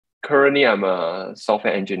Currently, I'm a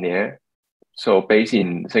software engineer, so based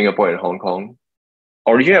in Singapore and Hong Kong.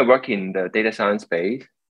 Originally, I work in the data science space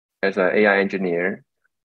as an AI engineer.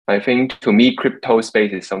 I think to me, crypto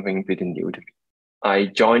space is something pretty new to me. I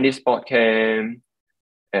joined this Botcamp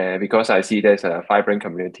because I see there's a vibrant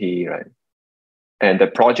community, right? And the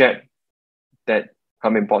project that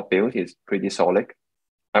Hummingbot built is pretty solid.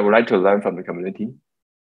 I would like to learn from the community.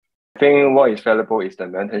 I think what is valuable is the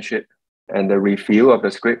mentorship and the review of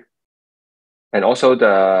the script, and also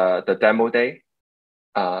the demo day.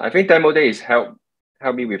 I think demo day is help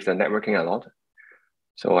me with the networking a lot.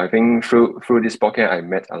 So I think through this Botcamp, I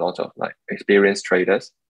met a lot of like experienced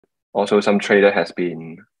traders. Also, some trader has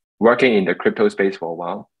been working in the crypto space for a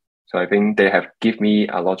while. So I think they have give me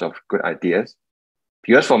a lot of good ideas.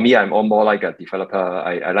 Because for me, I'm all more like a developer.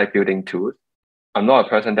 I like building tools. I'm not a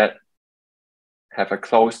person that have a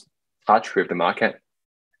close touch with the market.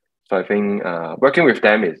 So I think working with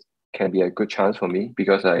them can be a good chance for me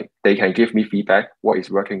because they can give me feedback, what is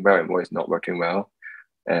working well and what is not working well.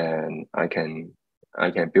 And I can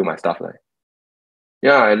build my stuff like.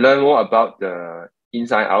 Yeah, I learned more about the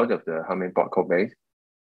inside out of the Hummingbot code base,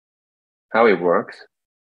 how it works.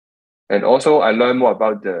 And also I learned more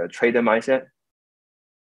about the trader mindset.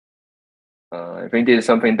 I think this is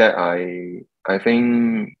something that I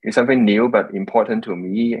think is something new but important to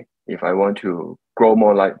me if I want to grow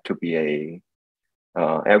more like to be a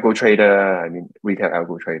algo trader, I mean retail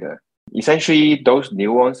algo trader. Essentially those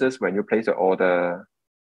nuances when you place an order,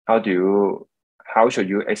 how should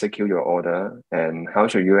you execute your order and how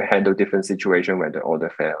should you handle different situations when the order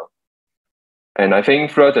fails. And I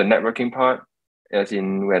think throughout the networking part, as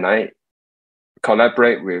in when I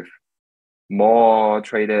collaborate with more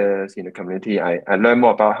traders in the community, I learn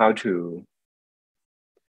more about how to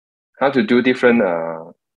do different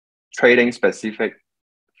trading specific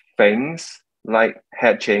things like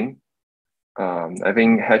hedging. I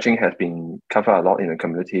think hedging has been covered a lot in the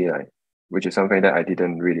community, which is something that I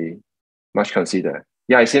didn't really much consider.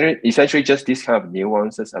 Yeah, essentially just these kind of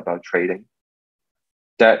nuances about trading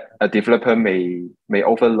that a developer may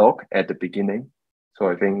overlook at the beginning. So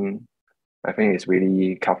I think it's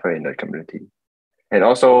really covered in the community. And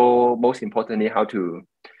also most importantly, how to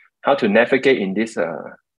navigate in this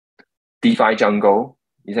DeFi jungle.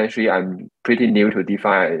 Essentially, I'm pretty new to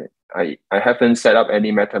DeFi. I haven't set up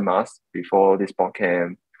any MetaMask before this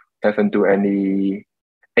Botcamp. Haven't do any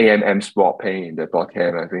AMM swapping in the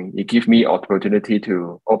Botcamp. I think it gives me opportunity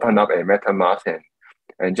to open up a MetaMask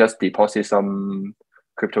and just deposit some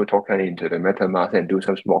crypto token into the MetaMask and do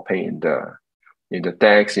some swapping in the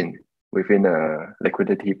DEX within a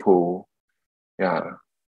liquidity pool. Yeah.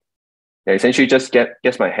 Essentially just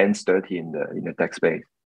gets my hands dirty in the DEX space.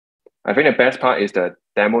 I think the best part is the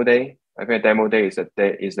demo day. I think demo day is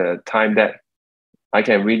a time that I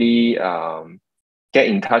can really get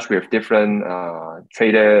in touch with different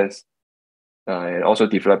traders and also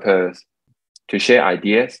developers to share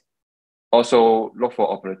ideas. Also look for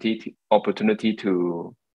opportunity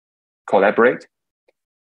to collaborate.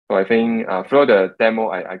 So I think through the demo,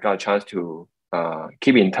 I got a chance to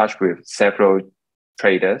keep in touch with several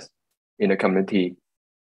traders in the community.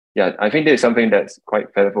 Yeah, I think there's something that's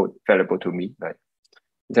quite valuable to me. Like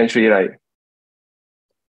essentially, like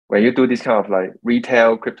when you do this kind of like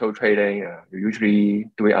retail crypto trading, you usually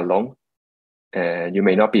do it alone, and you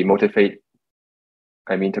may not be motivated.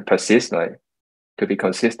 I mean, to persist, like to be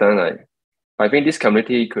consistent. Like I think this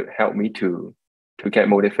community could help me to get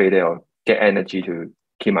motivated or get energy to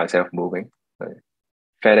keep myself moving. Like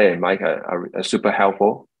Fede and Mike are super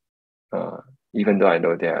helpful, even though I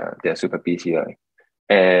know they're super busy. Like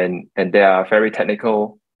and they are very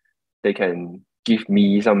technical. They can give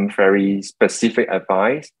me some very specific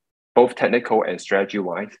advice, both technical and strategy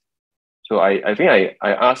wise. So I think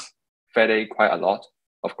I asked Fede quite a lot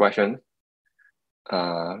of questions,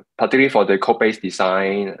 particularly for the code base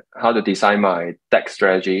design, how to design my deck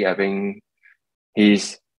strategy. I think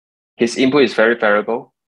his input is very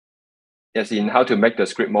valuable, as in how to make the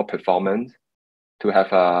script more performant, to have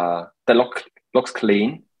that looks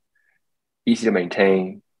clean, easy to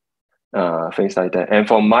maintain, things like that. And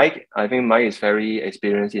for Mike, I think Mike is very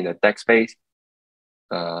experienced in the deck space.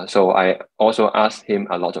 So I also asked him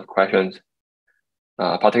a lot of questions,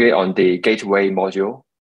 particularly on the gateway module.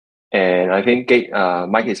 And I think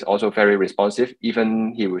Mike is also very responsive.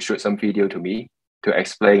 Even he will shoot some video to me to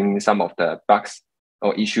explain some of the bugs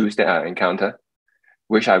or issues that I encounter,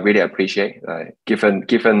 which I really appreciate, given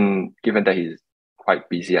that he's quite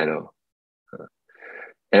busy, I know.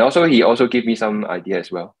 And also, he also gave me some idea as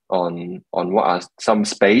well on what are some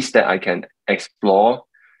space that I can explore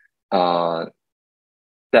that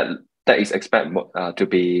that is expected to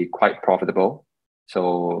be quite profitable.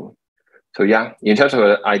 So yeah, in terms of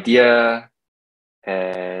the idea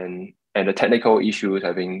and the technical issues,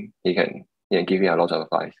 I think he can give me a lot of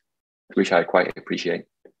advice, which I quite appreciate.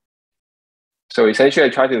 So essentially, I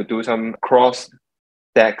try to do some cross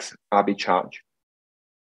Dex arbitrage.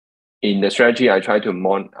 In the strategy, I try to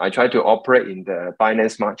operate in the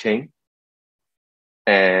Binance Smart Chain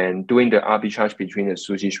and doing the arbitrage between the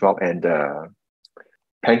Sushi Swap and the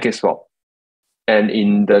Pancake Swap. And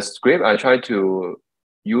in the script, I try to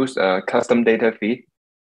use a custom data feed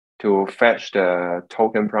to fetch the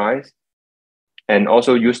token price, and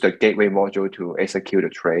also use the gateway module to execute the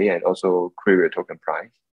trade and also query the token price.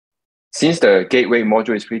 Since the gateway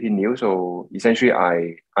module is pretty new, so essentially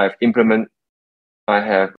I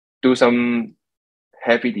have do some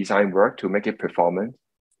heavy design work to make it performant.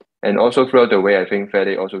 And also throughout the way, I think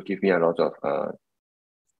Fede also give me a lot of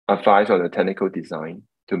advice on the technical design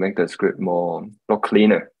to make the script more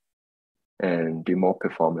cleaner and be more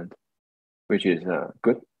performant, which is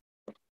good.